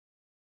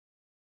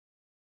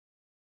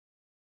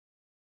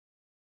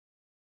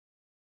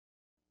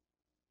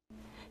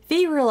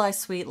vRealize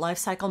Suite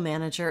Lifecycle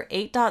Manager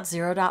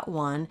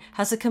 8.0.1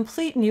 has a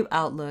complete new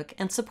outlook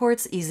and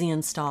supports Easy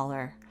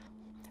Installer.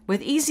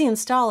 With Easy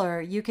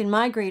Installer, you can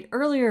migrate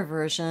earlier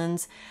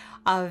versions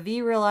of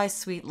vRealize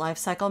Suite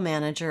Lifecycle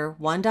Manager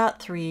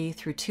 1.3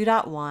 through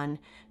 2.1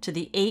 to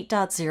the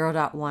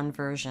 8.0.1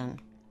 version.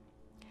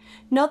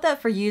 Note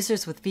that for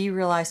users with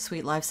vRealize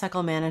Suite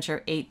Lifecycle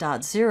Manager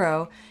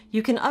 8.0,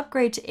 you can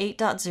upgrade to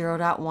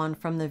 8.0.1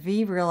 from the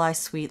vRealize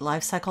Suite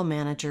Lifecycle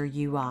Manager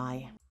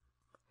UI.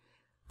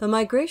 The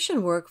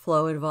migration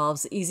workflow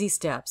involves easy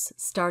steps,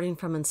 starting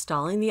from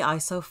installing the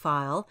ISO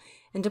file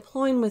and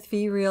deploying with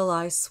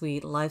vRealize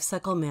Suite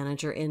Lifecycle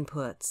Manager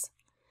inputs.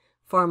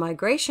 For a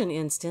migration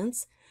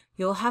instance,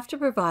 you'll have to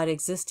provide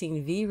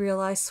existing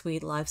vRealize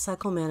Suite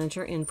Lifecycle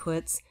Manager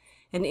inputs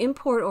and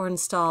import or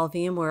install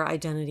VMware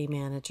Identity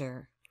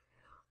Manager.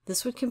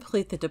 This would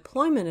complete the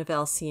deployment of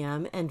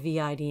LCM and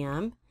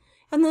VIDM,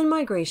 and then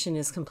migration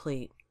is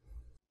complete.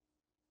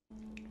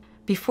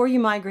 Before you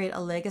migrate a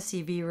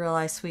legacy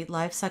vRealize Suite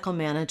Lifecycle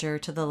Manager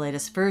to the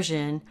latest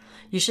version,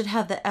 you should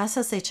have the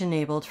SSH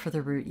enabled for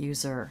the root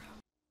user.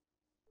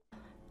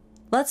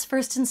 Let's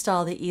first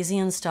install the Easy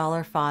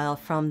Installer file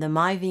from the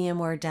My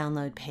VMware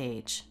download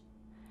page.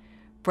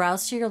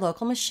 Browse to your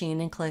local machine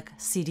and click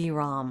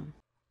CD-ROM.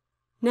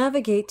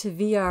 Navigate to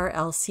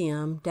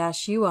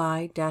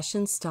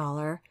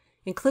vrlcm-ui-installer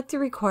and click the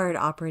required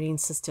operating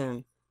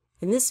system.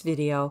 In this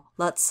video,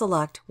 let's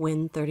select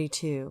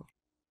Win32.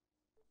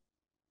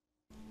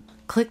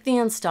 Click the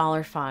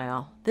installer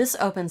file. This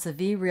opens the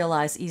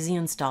vRealize Easy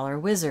Installer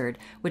wizard,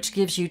 which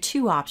gives you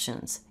two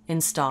options,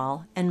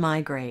 install and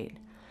migrate.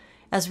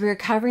 As we are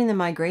covering the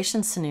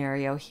migration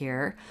scenario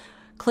here,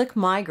 click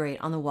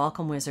Migrate on the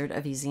Welcome Wizard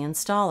of Easy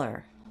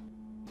Installer.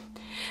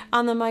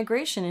 On the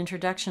Migration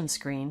Introduction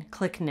screen,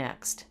 click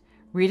Next.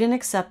 Read and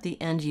accept the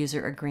End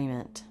User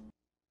Agreement.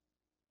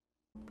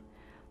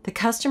 The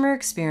Customer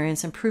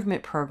Experience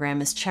Improvement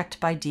Program is checked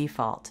by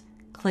default.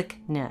 Click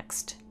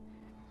Next.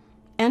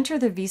 Enter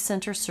the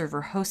vCenter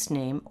server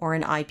hostname or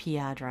an IP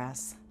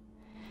address.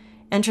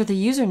 Enter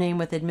the username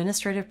with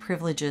administrative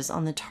privileges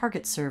on the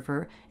target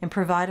server and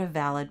provide a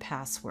valid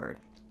password.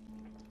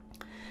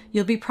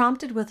 You'll be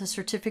prompted with a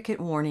certificate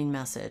warning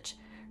message.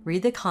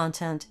 Read the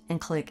content and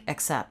click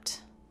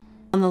Accept.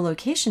 On the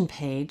location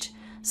page,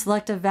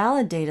 select a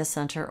valid data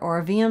center or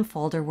a VM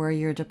folder where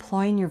you're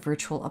deploying your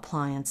virtual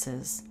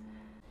appliances.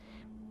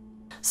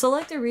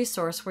 Select a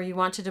resource where you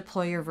want to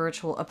deploy your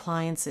virtual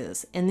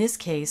appliances, in this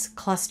case,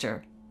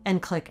 Cluster,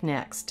 and click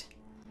Next.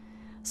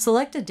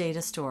 Select a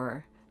data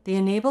store. The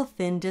Enable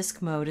Thin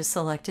Disk mode is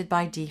selected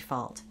by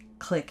default.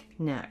 Click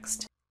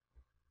Next.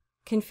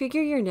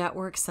 Configure your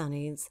network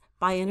settings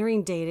by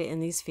entering data in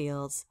these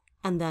fields,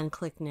 and then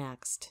click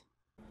Next.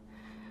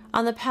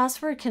 On the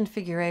Password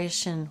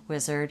Configuration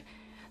wizard,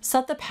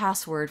 set the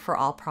password for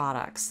all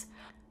products.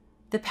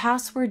 The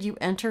password you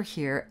enter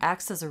here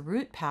acts as a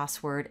root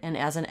password and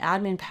as an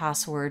admin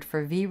password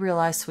for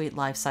vRealize Suite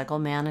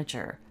Lifecycle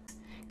Manager.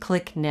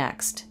 Click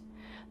Next.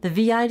 The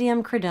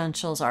VIDM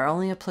credentials are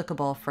only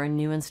applicable for a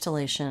new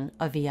installation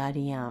of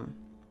VIDM.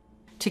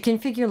 To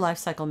configure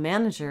Lifecycle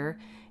Manager,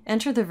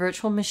 enter the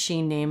virtual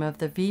machine name of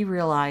the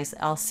vRealize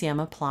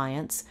LCM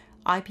appliance,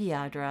 IP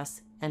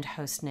address, and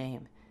host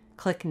name.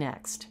 Click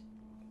Next.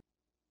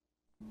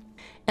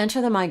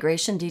 Enter the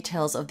migration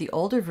details of the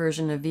older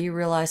version of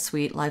vRealize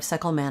Suite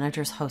Lifecycle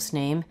Manager's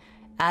hostname,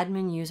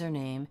 admin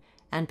username,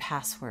 and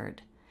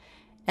password.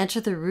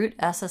 Enter the root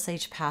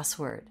SSH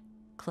password.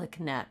 Click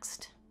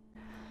Next.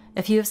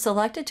 If you have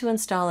selected to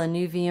install a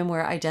new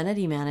VMware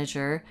Identity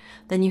Manager,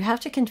 then you have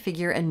to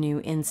configure a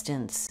new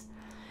instance.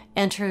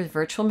 Enter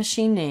virtual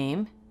machine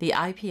name, the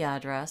IP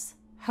address,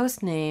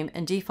 host name,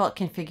 and default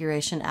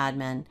configuration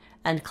admin,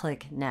 and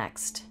click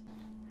Next.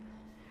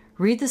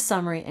 Read the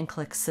summary and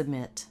click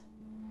Submit.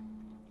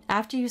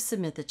 After you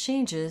submit the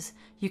changes,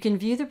 you can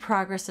view the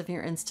progress of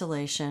your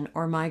installation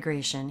or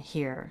migration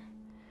here.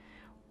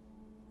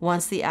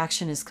 Once the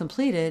action is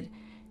completed,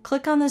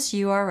 click on this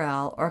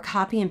URL or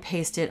copy and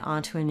paste it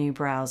onto a new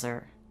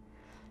browser.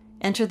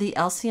 Enter the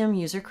LCM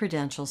user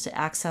credentials to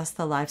access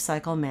the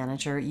Lifecycle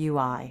Manager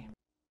UI.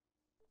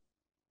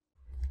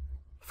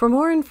 For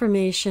more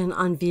information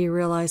on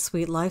vRealize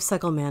Suite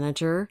Lifecycle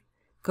Manager,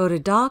 go to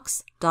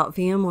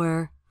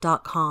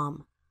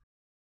docs.vmware.com.